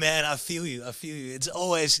 Oh man, I feel you. It's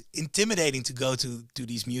always intimidating to go to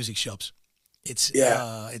these music shops. It's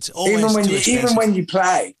always even when you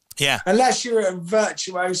play. Yeah. Unless you're a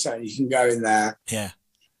virtuoso, you can go in there. Yeah.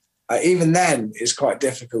 Even then, it's quite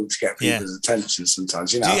difficult to get people's attention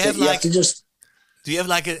sometimes. You know, do you have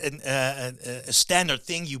like a standard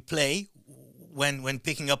thing you play when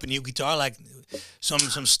picking up a new guitar, like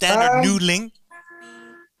some standard noodling?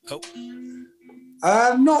 Oh.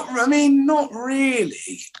 Not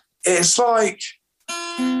really. It's like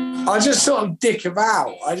I just sort of dick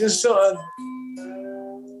about. I just sort of.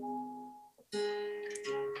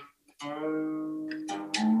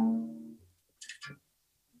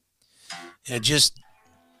 Yeah, just.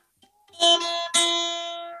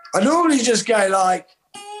 I normally just go like.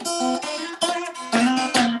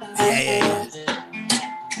 Yeah.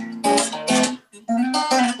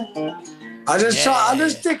 I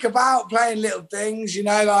just dick about playing little things, you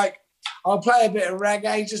know, like I'll play a bit of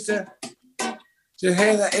reggae just to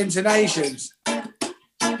hear the intonations.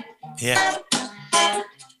 Yeah.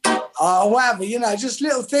 Or whatever, you know, just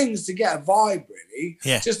little things to get a vibe, really.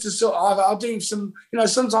 Yeah. Just to sort of, I'll do some, you know,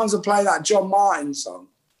 sometimes I play that John Martin song,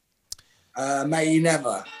 May You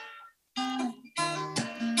Never. Oh,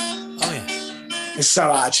 yeah. It's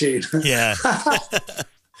so out of tune. Yeah.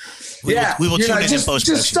 We will tune it in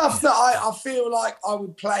post-production. Just stuff that I feel like I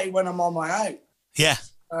would play when I'm on my own. Yeah.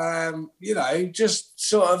 Just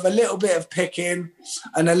sort of a little bit of picking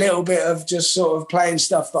and a little bit of just sort of playing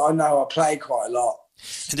stuff that I know I play quite a lot.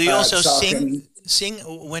 And do you also sing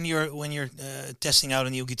when you're testing out a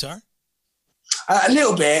new guitar? A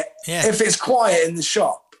little bit. Yeah. If it's quiet in the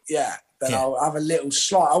shop, then I'll have a little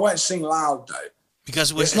slight. I won't sing loud though.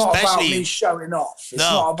 Because it's not about me showing off. It's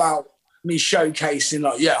not about me showcasing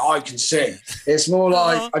I can sing. It's more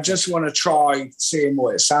like I just want to try seeing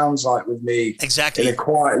what it sounds like with me in a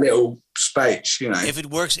quiet little space, If it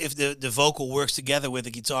works, if the vocal works together with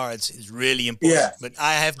the guitar, it's really important. Yeah. But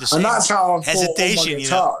I have the same and that's how I've hesitation, bought all my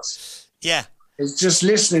guitars. Yeah. It's just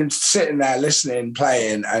sitting there listening,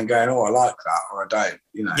 playing and going, I like that or I don't,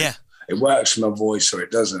 Yeah. It works for my voice or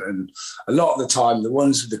it doesn't. And a lot of the time, the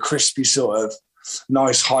ones with the crispy sort of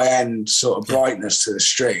nice high-end sort of brightness to the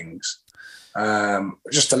strings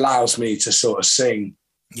just allows me to sort of sing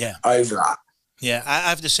over that. Yeah, I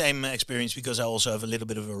have the same experience because I also have a little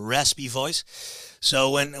bit of a raspy voice. So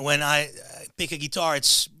when I pick a guitar,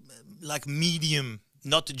 it's like medium,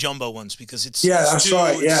 not the jumbo ones, because it's it's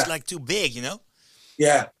like too big,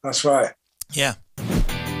 Yeah, that's right. Yeah.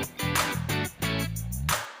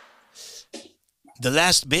 The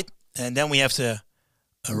last bit, and then we have to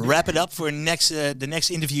wrap it up for the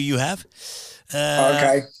next interview you have.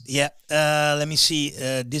 Okay. Yeah. Let me see.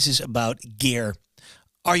 This is about gear.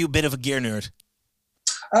 Are you a bit of a gear nerd?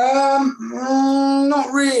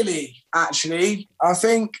 Not really, actually. I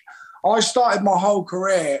think I started my whole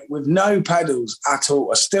career with no pedals at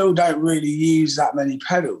all. I still don't really use that many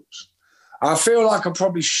pedals. I feel like I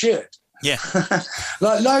probably should. Yeah.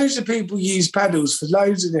 Like loads of people use pedals for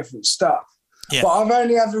loads of different stuff. Yeah. But I've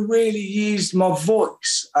only ever really used my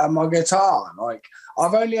voice and my guitar. Like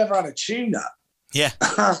I've only ever had a tuner. Yeah.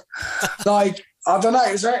 Like, I don't know.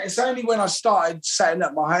 It's only when I started setting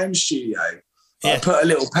up my home studio, I put a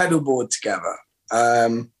little pedal board together.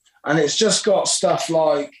 And it's just got stuff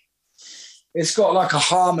like, it's got like a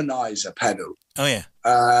harmonizer pedal. Oh, yeah.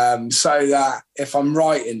 So that if I'm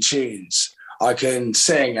writing tunes, I can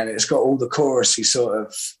sing and it's got all the chorusy sort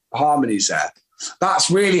of harmonies there. That's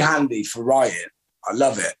really handy for writing. I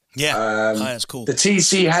love it. Yeah, that's cool. The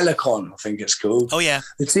TC Helicon, I think it's called. Oh, yeah.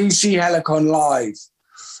 The TC Helicon Live.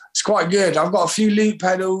 It's quite good. I've got a few loop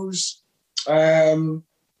pedals. That's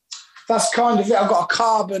kind of it. I've got a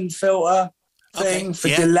carbon filter thing for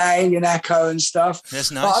delay and echo and stuff.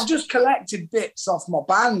 That's nice. But I've just collected bits off my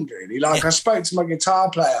band, really. Like I spoke to my guitar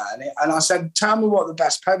player and I said, tell me what the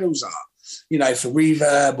best pedals are, for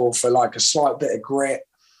reverb or for like a slight bit of grit.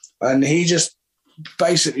 And he just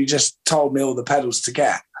basically just told me all the pedals to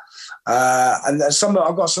get. And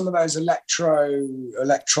I've got some of those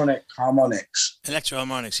electronic harmonics. Electro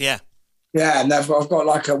harmonics, yeah. Yeah, and I've got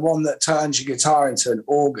like a one that turns your guitar into an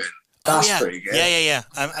organ. That's pretty good. Yeah.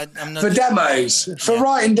 I'm not for demos, for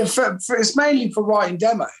writing. It's mainly for writing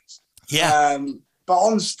demos. Yeah. But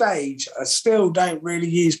on stage, I still don't really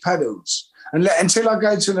use pedals. Until I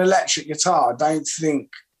go to an electric guitar, I don't think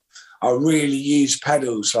I really use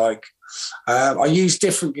pedals. Like, I use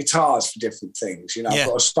different guitars for different things. I've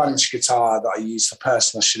got a Spanish guitar that I use for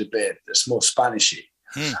Person I Should Have Been, that's more Spanishy.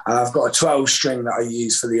 And I've got a 12-string that I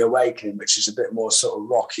use for The Awakening, which is a bit more sort of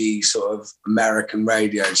rocky, sort of American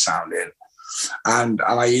radio sounding. And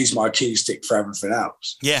I use my acoustic for everything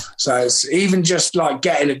else. Yeah. So it's even just like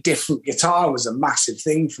getting a different guitar was a massive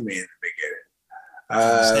thing for me in the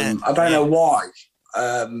beginning. I don't know why.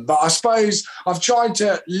 But I suppose I've tried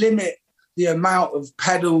to limit the amount of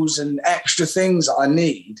pedals and extra things that I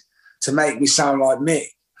need to make me sound like me.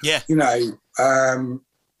 Yeah.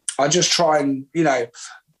 I just try and, get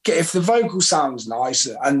if the vocal sounds nice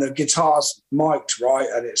and the guitar's mic'd right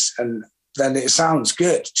and then it sounds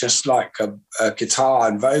good, just like a guitar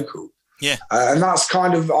and vocal. Yeah. And that's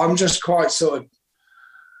kind of, I'm just quite sort of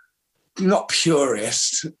not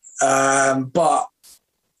purist, but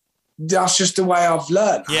that's just the way I've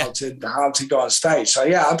learned how to go on stage. So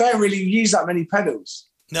yeah, I don't really use that many pedals.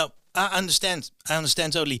 No, I understand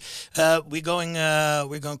totally. We're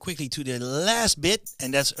going quickly to the last bit,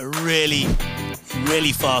 and that's a really,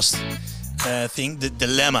 really fast thing. The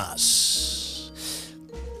dilemmas.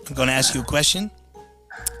 I'm going to ask you a question,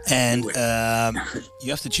 and you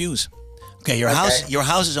have to choose. Okay, your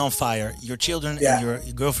house is on fire. Your children and your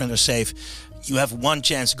girlfriend are safe. You have one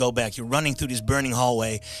chance to go back. You're running through this burning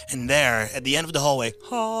hallway, and there, at the end of the hallway,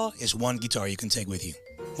 is one guitar you can take with you.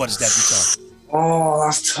 What is that guitar? Oh,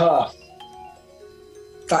 that's tough.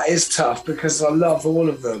 That is tough because I love all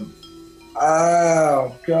of them.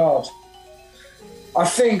 Oh, God. I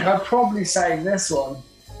think I'd probably say this one.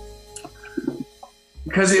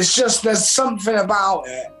 because it's just, there's something about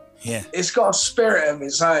it. Yeah. It's got a spirit of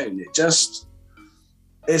its own.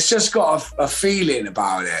 It's just got a feeling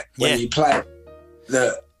about it when you play it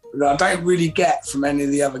that I don't really get from any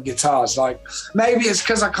of the other guitars. Like, maybe it's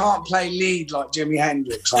because I can't play lead like Jimi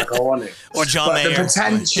Hendrix like I want it. Or John Mayer. The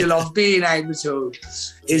potential of being able to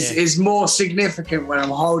is more significant when I'm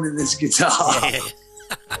holding this guitar. Yeah.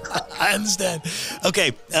 I understand.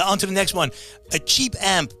 Okay, on to the next one. A cheap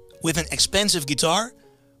amp with an expensive guitar,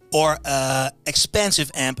 or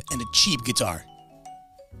expensive amp and a cheap guitar?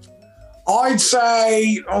 I'd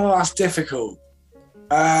say, that's difficult.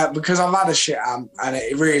 Because I've had a shit amp and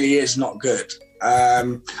it really is not good.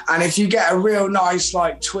 And if you get a real nice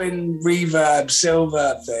like twin reverb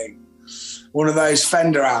silver thing, one of those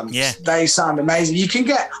Fender amps, they sound amazing. You can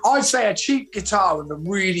get, I'd say, a cheap guitar with a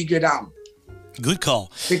really good amp. Good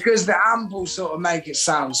call. Because the amp will sort of make it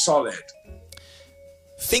sound solid.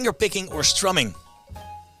 Finger picking or strumming?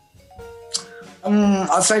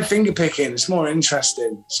 I'd say finger picking. It's more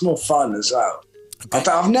interesting. It's more fun as well.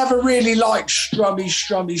 Okay. I've never really liked strummy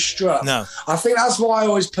strum. No. I think that's why I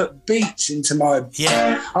always put beats into my...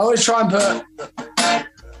 I always try and put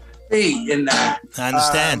beat in there. I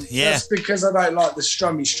understand, That's because I don't like the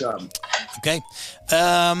strummy strum. Okay.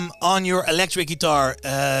 On your electric guitar,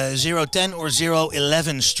 010 or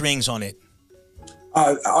 011 strings on it?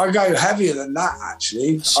 I go heavier than that,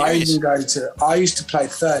 actually. Serious? I used to play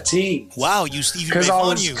 13. Wow, you Stevie Ray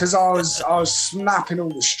Vaughan. you. Because I was snapping all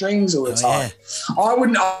the strings all the time. Yeah. I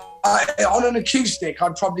wouldn't on an acoustic.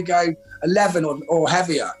 I'd probably go 11 or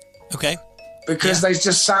heavier. Okay. Because they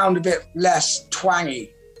just sound a bit less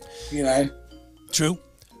twangy, you know. True.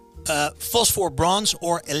 Phosphor bronze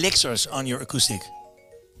or elixirs on your acoustic?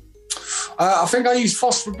 I think I use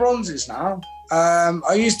phosphor bronzes now.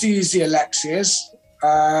 I used to use the elixirs.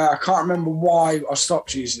 I can't remember why I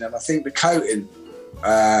stopped using them. I think the coating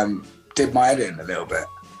did my head in a little bit.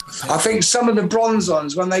 Okay. I think some of the bronze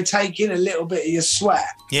ones, when they take in a little bit of your sweat,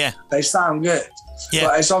 they sound good. Yeah.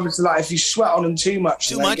 But it's obviously like if you sweat on them too much,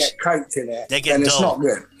 they get coaked in it, then dull. It's not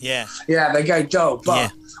good. Yeah. Yeah, they go dull.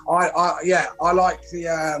 But I like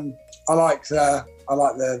the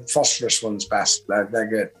phosphorus ones best. They're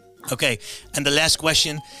good. Okay, and the last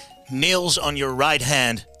question: nails on your right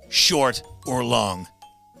hand, short or long?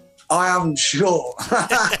 I am short.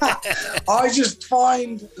 I just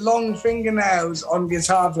find long fingernails on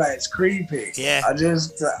guitar players creepy. Yeah. I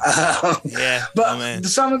just. But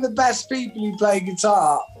some of the best people who play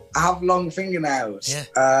guitar have long fingernails. Yeah.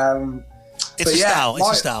 It's a style. It's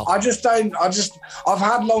a style. I've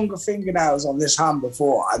had longer fingernails on this hand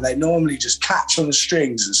before, and they normally just catch on the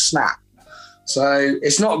strings and snap. So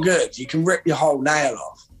it's not good. You can rip your whole nail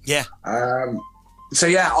off. Yeah. So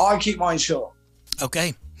yeah, I keep mine short.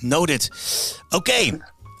 Okay, noted. Okay,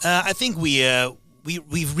 I think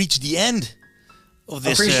we've reached the end of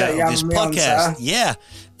this podcast.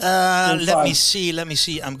 Let me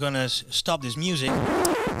see. I'm gonna stop this music.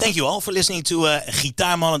 Thank you all for listening to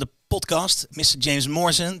Gitaarmannen, the podcast. Mr. James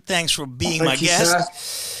Morrison, thanks for being my guest.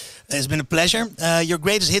 Sir. It's been a pleasure. Your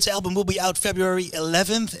Greatest Hits album will be out February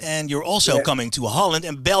 11th, and you're also coming to Holland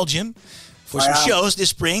and Belgium for some shows this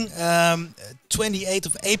spring. 28th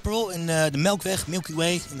of April in the Melkweg, Milky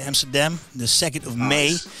Way in Amsterdam. The 2nd of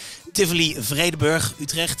May, Tivoli, Vredenburg,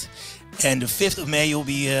 Utrecht. And the 5th of May you'll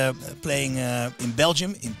be playing in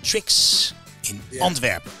Belgium, in Trix, in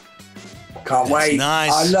Antwerp. Can't wait.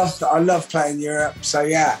 Nice. I love playing Europe. So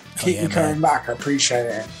keep me coming back. I appreciate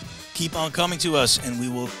it. Keep on coming to us, and we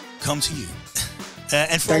will come to you.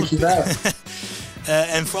 Thank you very much.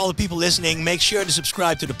 And for all the people listening, make sure to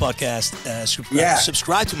subscribe to the podcast.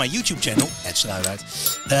 Subscribe to my YouTube channel, @Struijlaart.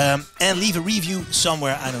 And leave a review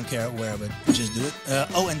somewhere. I don't care where, but just do it.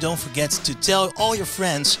 And don't forget to tell all your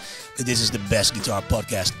friends that this is the best guitar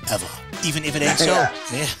podcast ever. Even if it ain't so.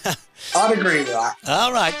 I'd agree with that.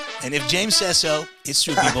 All right. And if James says so, it's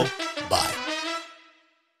true, people.